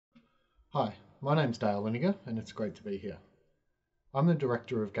Hi, my name's Dale Linegar and it's great to be here. I'm the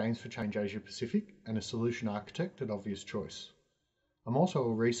Director of Games for Change Asia Pacific and a Solution Architect at Obvious Choice. I'm also a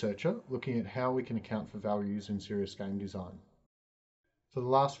researcher looking at how we can account for values in serious game design. For the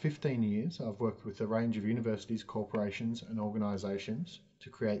last 15 years, I've worked with a range of universities, corporations and organisations to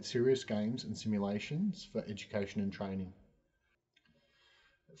create serious games and simulations for education and training.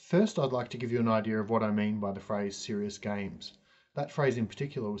 First, I'd like to give you an idea of what I mean by the phrase serious games. That phrase in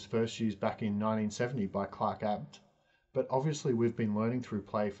particular was first used back in 1970 by Clark Abt, but obviously we've been learning through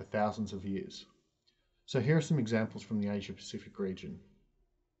play for thousands of years. So here are some examples from the Asia Pacific region.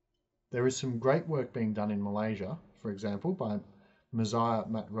 There is some great work being done in Malaysia, for example, by Mazaya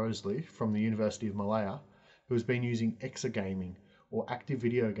Matt Roseley from the University of Malaya, who has been using exergaming or active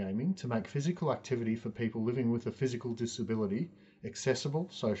video gaming to make physical activity for people living with a physical disability accessible,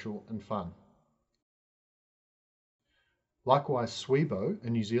 social and fun. Likewise, SWEBO, a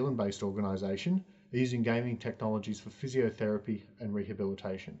New Zealand-based organisation, are using gaming technologies for physiotherapy and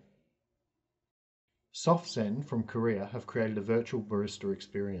rehabilitation. SoftZen from Korea have created a virtual barista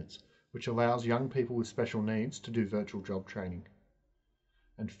experience, which allows young people with special needs to do virtual job training.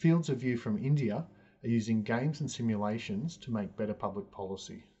 And Fields of View from India are using games and simulations to make better public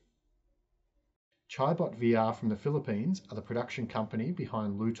policy. Chibot VR from the Philippines are the production company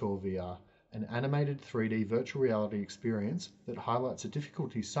behind Lutor VR, an animated 3D virtual reality experience that highlights the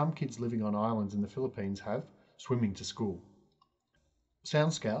difficulties some kids living on islands in the Philippines have swimming to school.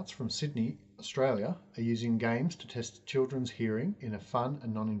 Sound Scouts from Sydney, Australia are using games to test children's hearing in a fun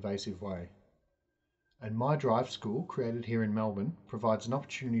and non-invasive way. And My Drive School, created here in Melbourne, provides an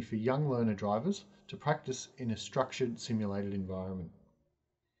opportunity for young learner drivers to practice in a structured, simulated environment.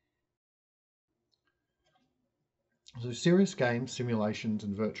 So serious games, simulations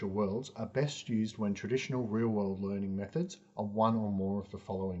and virtual worlds are best used when traditional real-world learning methods are one or more of the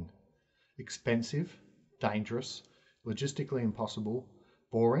following: expensive, dangerous, logistically impossible,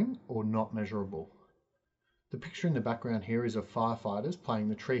 boring or not measurable. The picture in the background here is of firefighters playing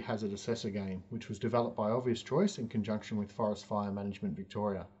the Tree Hazard Assessor game, which was developed by Obvious Choice in conjunction with Forest Fire Management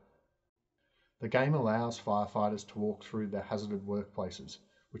Victoria. The game allows firefighters to walk through their hazarded workplaces,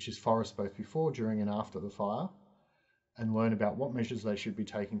 which is forest both before, during and after the fire, and learn about what measures they should be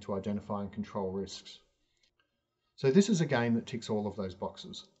taking to identify and control risks. So this is a game that ticks all of those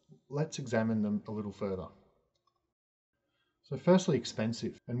boxes. Let's examine them a little further. So firstly,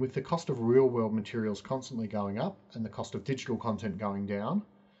 expensive. And with the cost of real-world materials constantly going up and the cost of digital content going down,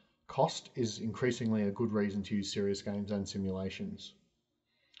 cost is increasingly a good reason to use serious games and simulations.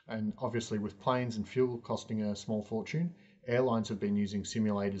 And obviously with planes and fuel costing a small fortune, airlines have been using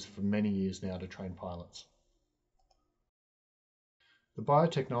simulators for many years now to train pilots. The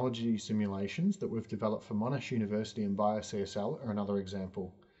biotechnology simulations that we've developed for Monash University and BioCSL are another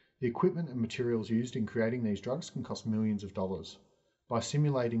example. The equipment and materials used in creating these drugs can cost millions of dollars. By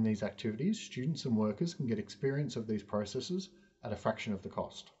simulating these activities, students and workers can get experience of these processes at a fraction of the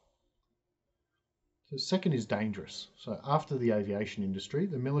cost. The second is dangerous. So after the aviation industry,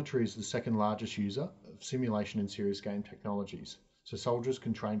 the military is the second largest user of simulation and serious game technologies. So soldiers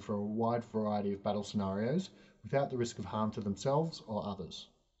can train for a wide variety of battle scenarios without the risk of harm to themselves or others.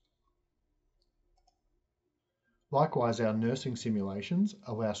 Likewise, our nursing simulations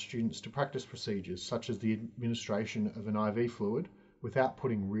allow students to practice procedures such as the administration of an IV fluid without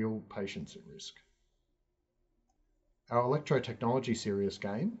putting real patients at risk. Our electrotechnology serious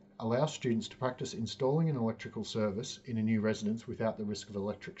game allows students to practice installing an electrical service in a new residence without the risk of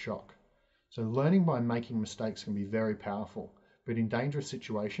electric shock. So learning by making mistakes can be very powerful, but in dangerous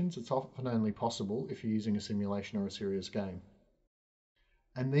situations, it's often only possible if you're using a simulation or a serious game.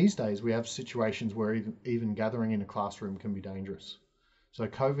 And these days, we have situations where even gathering in a classroom can be dangerous. So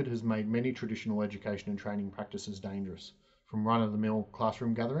COVID has made many traditional education and training practices dangerous, from run-of-the-mill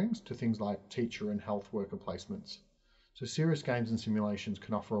classroom gatherings to things like teacher and health worker placements. So serious games and simulations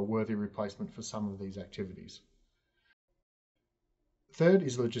can offer a worthy replacement for some of these activities. Third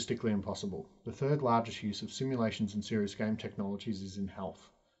is logistically impossible. The third largest use of simulations and serious game technologies is in health.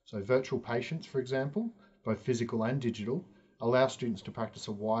 So virtual patients, for example, both physical and digital, allow students to practice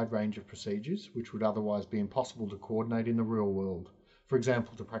a wide range of procedures which would otherwise be impossible to coordinate in the real world. For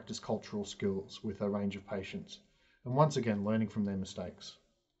example, to practice cultural skills with a range of patients, and once again, learning from their mistakes.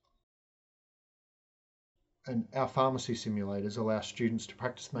 And our pharmacy simulators allow students to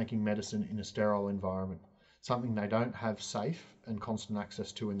practice making medicine in a sterile environment, something they don't have safe and constant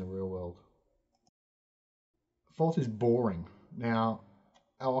access to in the real world. Fourth is boring. Now,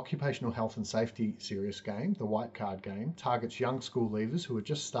 our occupational health and safety serious game, the White Card game, targets young school leavers who are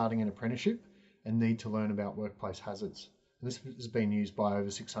just starting an apprenticeship and need to learn about workplace hazards. and this has been used by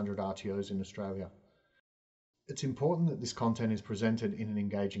over 600 RTOs in Australia. It's important that this content is presented in an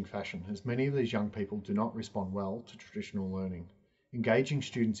engaging fashion, as many of these young people do not respond well to traditional learning. Engaging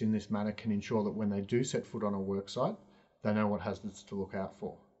students in this manner can ensure that when they do set foot on a worksite, they know what hazards to look out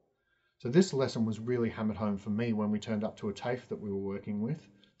for. So this lesson was really hammered home for me when we turned up to a TAFE that we were working with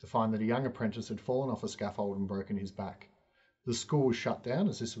to find that a young apprentice had fallen off a scaffold and broken his back. The school was shut down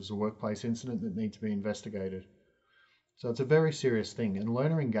as this was a workplace incident that needed to be investigated. So it's a very serious thing, and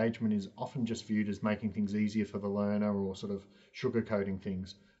learner engagement is often just viewed as making things easier for the learner or sort of sugarcoating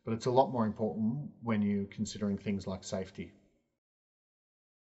things, but it's a lot more important when you're considering things like safety.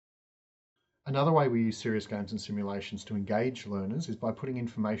 Another way we use serious games and simulations to engage learners is by putting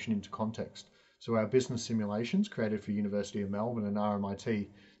information into context. So our business simulations created for University of Melbourne and RMIT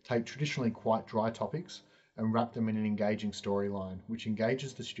take traditionally quite dry topics and wrap them in an engaging storyline, which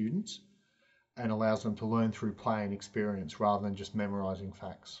engages the students and allows them to learn through play and experience rather than just memorizing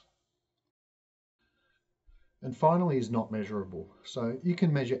facts. And finally is not measurable. So you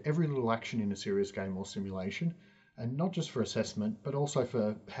can measure every little action in a serious game or simulation, and not just for assessment, but also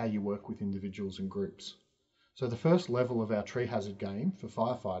for how you work with individuals and groups. So the first level of our tree hazard game for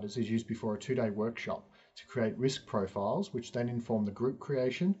firefighters is used before a 2-day workshop to create risk profiles, which then inform the group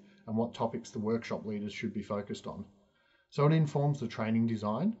creation and what topics the workshop leaders should be focused on. So it informs the training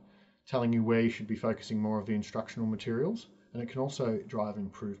design, telling you where you should be focusing more of the instructional materials, and it can also drive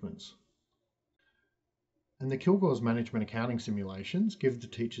improvements. And the Kilgore's management accounting simulations give the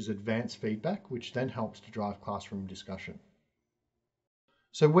teachers advanced feedback, which then helps to drive classroom discussion.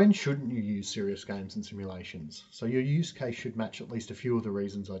 So when shouldn't you use serious games and simulations? So your use case should match at least a few of the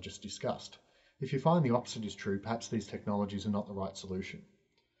reasons I just discussed. If you find the opposite is true, perhaps these technologies are not the right solution.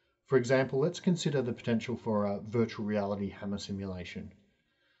 For example, let's consider the potential for a virtual reality hammer simulation.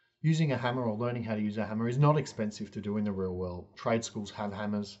 Using a hammer or learning how to use a hammer is not expensive to do in the real world. Trade schools have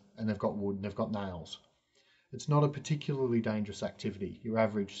hammers and they've got wood and they've got nails. It's not a particularly dangerous activity. Your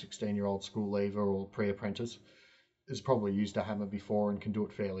average 16-year-old school leaver or pre-apprentice has probably used a hammer before and can do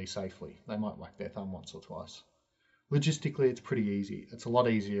it fairly safely. They might whack their thumb once or twice. Logistically, it's pretty easy. It's a lot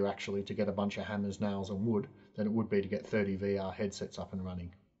easier actually to get a bunch of hammers, nails and wood than it would be to get 30 VR headsets up and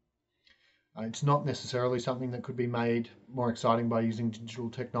running. It's not necessarily something that could be made more exciting by using digital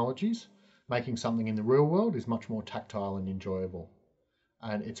technologies. Making something in the real world is much more tactile and enjoyable.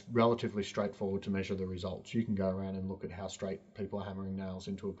 And it's relatively straightforward to measure the results. You can go around and look at how straight people are hammering nails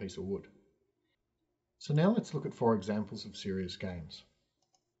into a piece of wood. So now let's look at 4 examples of serious games.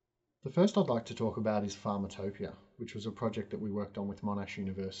 The first I'd like to talk about is Pharmatopia, which was a project that we worked on with Monash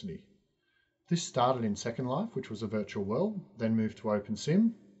University. This started in Second Life, which was a virtual world, then moved to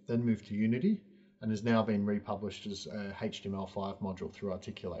OpenSim, then moved to Unity, and has now been republished as a HTML5 module through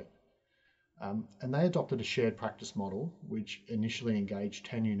Articulate. And they adopted a shared practice model, which initially engaged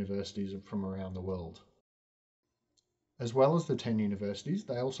 10 universities from around the world. As well as the 10 universities,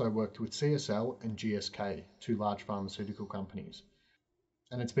 they also worked with CSL and GSK, 2 large pharmaceutical companies.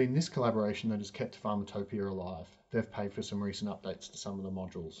 And it's been this collaboration that has kept Pharmatopia alive. They've paid for some recent updates to some of the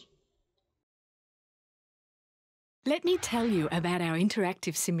modules. Let me tell you about our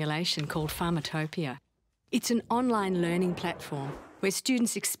interactive simulation called Pharmatopia. It's an online learning platform where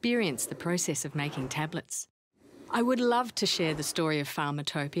students experience the process of making tablets. I would love to share the story of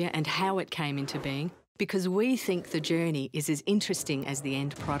Pharmatopia and how it came into being, because we think the journey is as interesting as the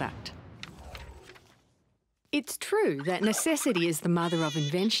end product. It's true that necessity is the mother of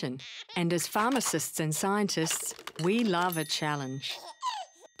invention, and as pharmacists and scientists, we love a challenge.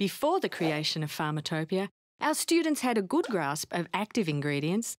 Before the creation of Pharmatopia, our students had a good grasp of active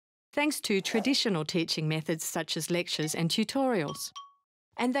ingredients thanks to traditional teaching methods such as lectures and tutorials.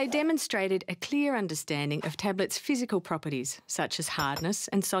 And they demonstrated a clear understanding of tablets' physical properties such as hardness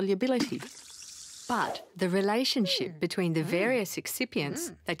and solubility. But the relationship between the various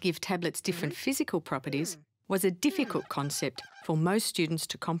excipients that give tablets different physical properties was a difficult concept for most students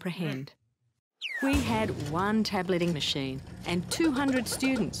to comprehend. We had one tableting machine and 200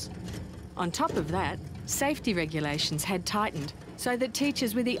 students. On top of that, safety regulations had tightened so that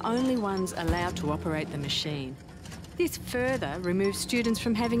teachers were the only ones allowed to operate the machine. This further removed students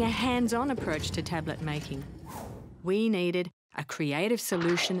from having a hands-on approach to tablet making. We needed a creative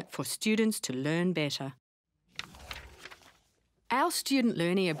solution for students to learn better. Our student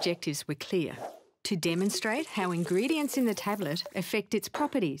learning objectives were clear: to demonstrate how ingredients in the tablet affect its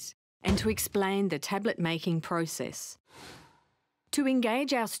properties and to explain the tablet making process. To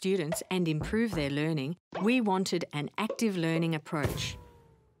engage our students and improve their learning, we wanted an active learning approach.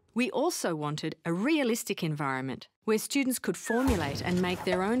 We also wanted a realistic environment where students could formulate and make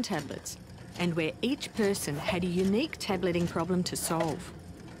their own tablets, and where each person had a unique tableting problem to solve.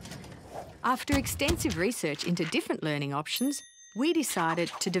 After extensive research into different learning options, we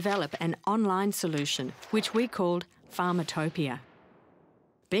decided to develop an online solution, which we called Pharmatopia.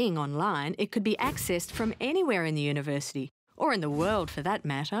 Being online, it could be accessed from anywhere in the university, or in the world for that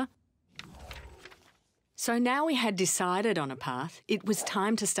matter. So now we had decided on a path, it was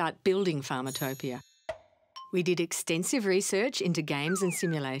time to start building Pharmatopia. We did extensive research into games and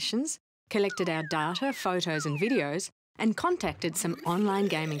simulations, collected our data, photos and videos, and contacted some online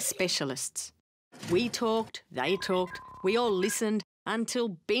gaming specialists. We talked, they talked, we all listened,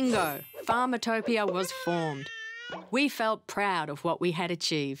 until bingo, Pharmatopia was formed. We felt proud of what we had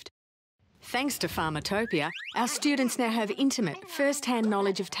achieved. Thanks to Pharmatopia, our students now have intimate, first-hand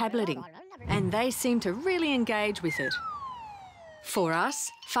knowledge of tableting, and they seem to really engage with it. For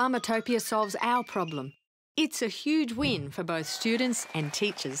us, Pharmatopia solves our problem. It's a huge win for both students and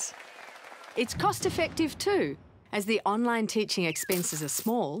teachers. It's cost-effective too, as the online teaching expenses are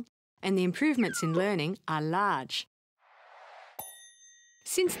small and the improvements in learning are large.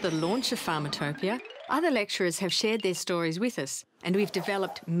 Since the launch of Pharmatopia, other lecturers have shared their stories with us, and we've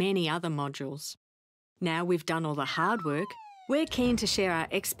developed many other modules. Now we've done all the hard work, we're keen to share our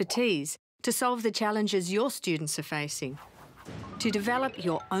expertise to solve the challenges your students are facing. To develop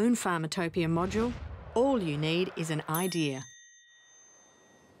your own Pharmatopia module, all you need is an idea.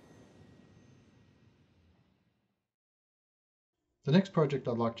 The next project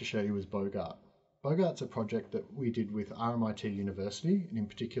I'd like to show you is Bogart. Bogart's a project that we did with RMIT University, and in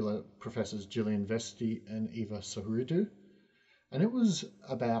particular Professors Gillian Vesti and Eva Sahuridou, and it was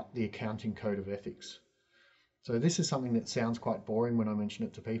about the accounting code of ethics. So this is something that sounds quite boring when I mention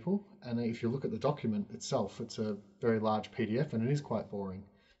it to people, and if you look at the document itself, it's a very large PDF and it is quite boring.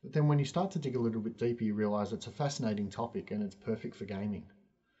 But then when you start to dig a little bit deeper, you realise it's a fascinating topic and it's perfect for gaming.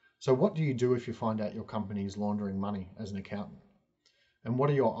 So what do you do if you find out your company is laundering money as an accountant? And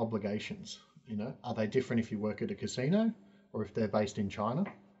what are your obligations? Are they different if you work at a casino or if they're based in China?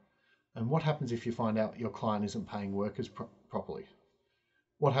 And what happens if you find out your client isn't paying workers properly?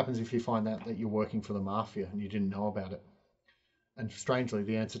 What happens if you find out that you're working for the mafia and you didn't know about it? And strangely,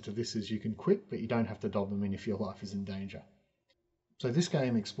 the answer to this is you can quit, but you don't have to dob them in if your life is in danger. So this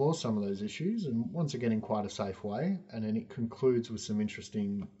game explores some of those issues, and once again in quite a safe way, and then it concludes with some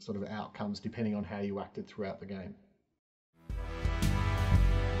interesting sort of outcomes depending on how you acted throughout the game.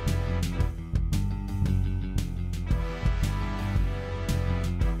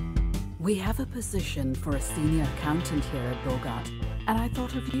 We have a position for a senior accountant here at Bogart, and I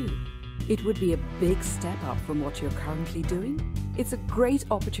thought of you. It would be a big step up from what you're currently doing. It's a great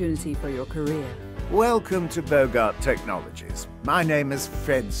opportunity for your career. Welcome to Bogart Technologies. My name is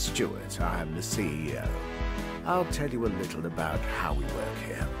Fred Stewart. I am the CEO. I'll tell you a little about how we work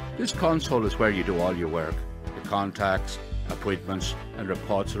here. This console is where you do all your work. The contacts, appointments and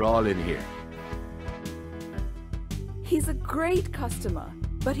reports are all in here. He's a great customer,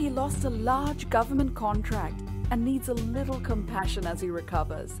 but he lost a large government contract and needs a little compassion as he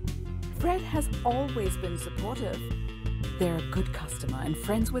recovers. Fred has always been supportive. They're a good customer and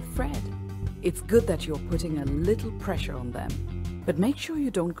friends with Fred. It's good that you're putting a little pressure on them, but make sure you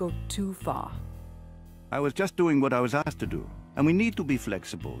don't go too far. I was just doing what I was asked to do, and we need to be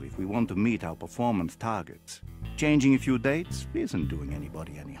flexible if we want to meet our performance targets. Changing a few dates isn't doing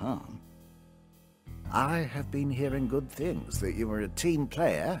anybody any harm. I have been hearing good things, that you are a team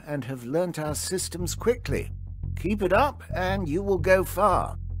player and have learnt our systems quickly. Keep it up and you will go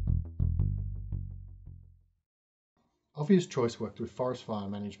far. Obvious Choice worked with Forest Fire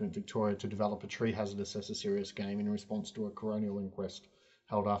Management Victoria to develop a tree hazard assessor serious game in response to a coronial inquest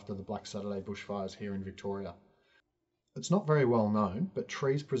held after the Black Saturday bushfires here in Victoria. It's not very well known, but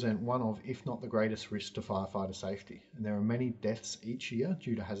trees present one of, if not the greatest risk to firefighter safety, and there are many deaths each year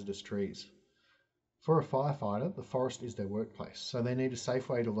due to hazardous trees. For a firefighter, the forest is their workplace, so they need a safe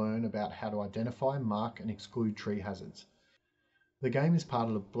way to learn about how to identify, mark and exclude tree hazards. The game is part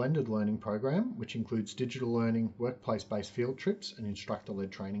of a blended learning program, which includes digital learning, workplace-based field trips and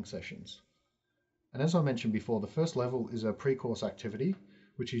instructor-led training sessions. And as I mentioned before, the first level is a pre-course activity,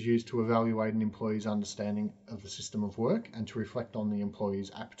 which is used to evaluate an employee's understanding of the system of work and to reflect on the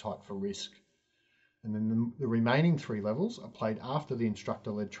employee's appetite for risk. And then the remaining 3 levels are played after the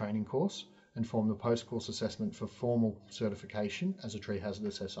instructor-led training course and form the post-course assessment for formal certification as a tree hazard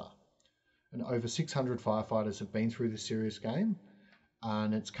assessor. And over 600 firefighters have been through this serious game,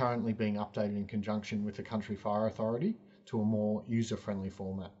 and it's currently being updated in conjunction with the Country Fire Authority to a more user-friendly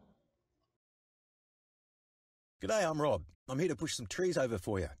format. G'day, I'm Rob. I'm here to push some trees over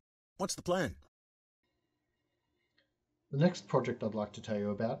for you. What's the plan? The next project I'd like to tell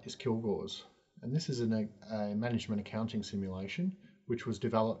you about is Kilgore's, and this is a management accounting simulation which was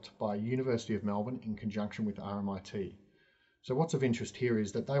developed by University of Melbourne in conjunction with RMIT. So what's of interest here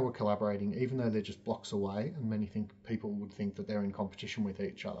is that they were collaborating even though they're just blocks away, and many people would think that they're in competition with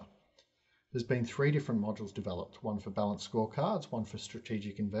each other. There's been 3 different modules developed, one for balanced scorecards, one for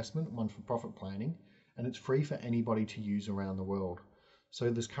strategic investment, one for profit planning, and it's free for anybody to use around the world. So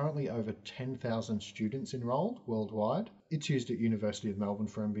there's currently over 10,000 students enrolled worldwide. It's used at University of Melbourne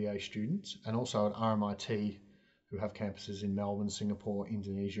for MBA students and also at RMIT, who have campuses in Melbourne, Singapore,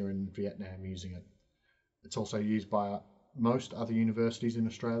 Indonesia and Vietnam using it. It's also used by most other universities in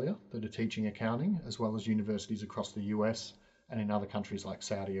Australia that are teaching accounting, as well as universities across the US and in other countries like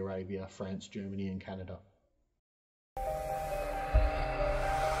Saudi Arabia, France, Germany and Canada.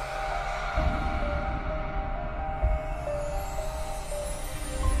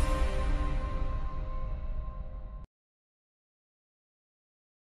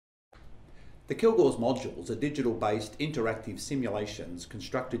 The Kilgore's modules are digital-based interactive simulations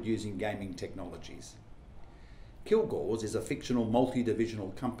constructed using gaming technologies. Kilgore's is a fictional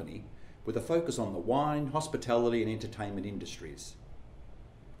multi-divisional company with a focus on the wine, hospitality and entertainment industries,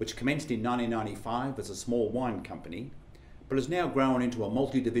 which commenced in 1995 as a small wine company, but has now grown into a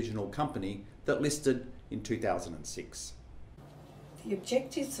multi-divisional company that listed in 2006. The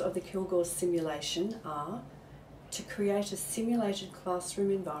objectives of the Kilgore's simulation are to create a simulated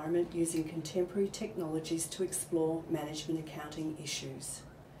classroom environment using contemporary technologies to explore management accounting issues,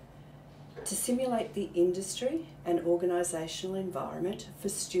 to simulate the industry and organisational environment for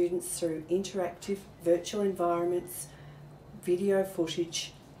students through interactive virtual environments, video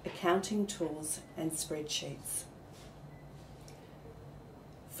footage, accounting tools and spreadsheets,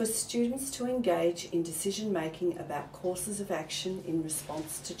 for students to engage in decision making about courses of action in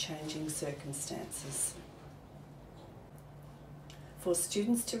response to changing circumstances, for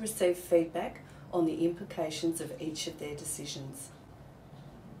students to receive feedback on the implications of each of their decisions.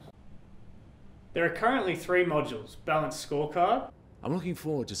 There are currently 3 modules: Balanced Scorecard. I'm looking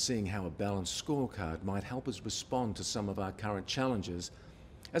forward to seeing how a balanced scorecard might help us respond to some of our current challenges,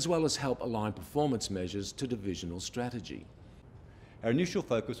 as well as help align performance measures to divisional strategy. Our initial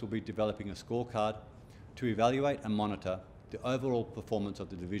focus will be developing a scorecard to evaluate and monitor the overall performance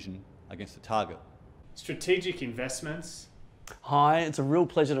of the division against the target. Strategic investments. Hi, it's a real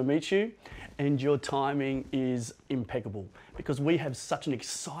pleasure to meet you, and your timing is impeccable because we have such an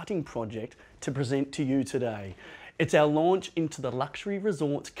exciting project to present to you today. It's our launch into the luxury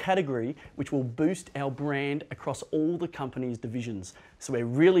resorts category, which will boost our brand across all the company's divisions. So we're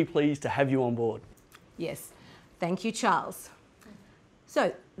really pleased to have you on board. Yes, thank you, Charles.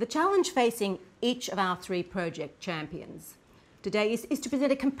 So the challenge facing each of our 3 project champions today is to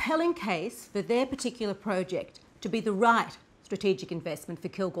present a compelling case for their particular project to be the right strategic investment for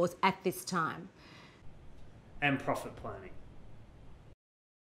Kilgore's at this time. And profit planning.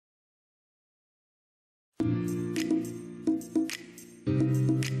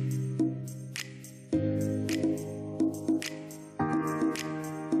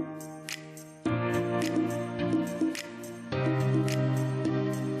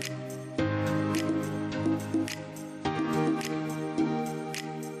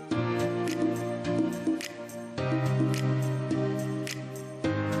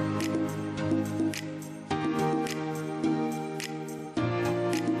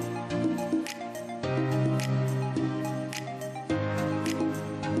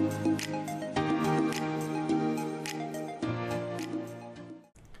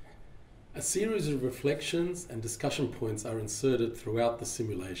 A series of reflections and discussion points are inserted throughout the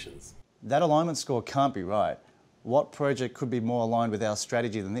simulations. That alignment score can't be right. What project could be more aligned with our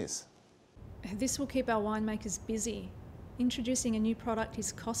strategy than this? This will keep our winemakers busy. Introducing a new product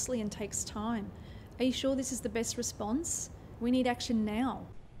is costly and takes time. Are you sure this is the best response? We need action now.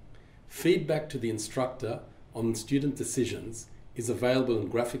 Feedback to the instructor on student decisions is available in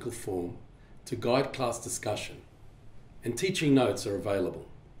graphical form to guide class discussion, and teaching notes are available.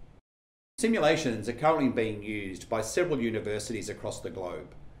 Simulations are currently being used by several universities across the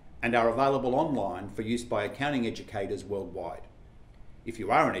globe and are available online for use by accounting educators worldwide. If you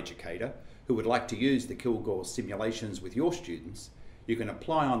are an educator who would like to use the Kilgore simulations with your students, you can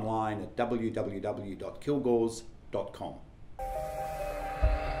apply online at www.kilgores.com.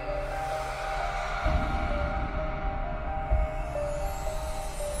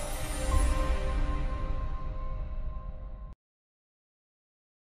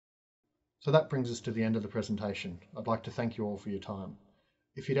 So that brings us to the end of the presentation. I'd like to thank you all for your time.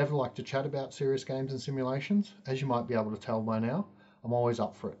 If you'd ever like to chat about serious games and simulations, as you might be able to tell by now, I'm always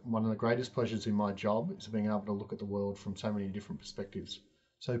up for it. One of the greatest pleasures in my job is being able to look at the world from so many different perspectives.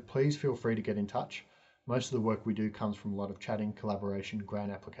 So please feel free to get in touch. Most of the work we do comes from a lot of chatting, collaboration,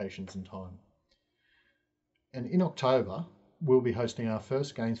 grant applications and time. And in October, we'll be hosting our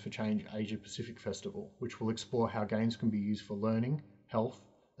first Games for Change Asia Pacific Festival, which will explore how games can be used for learning, health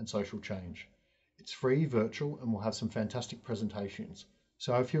and social change. It's free, virtual, and we'll have some fantastic presentations.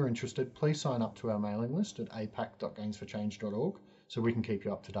 So if you're interested, please sign up to our mailing list at apac.gamesforchange.org so we can keep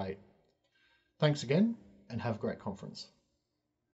you up to date. Thanks again and have a great conference.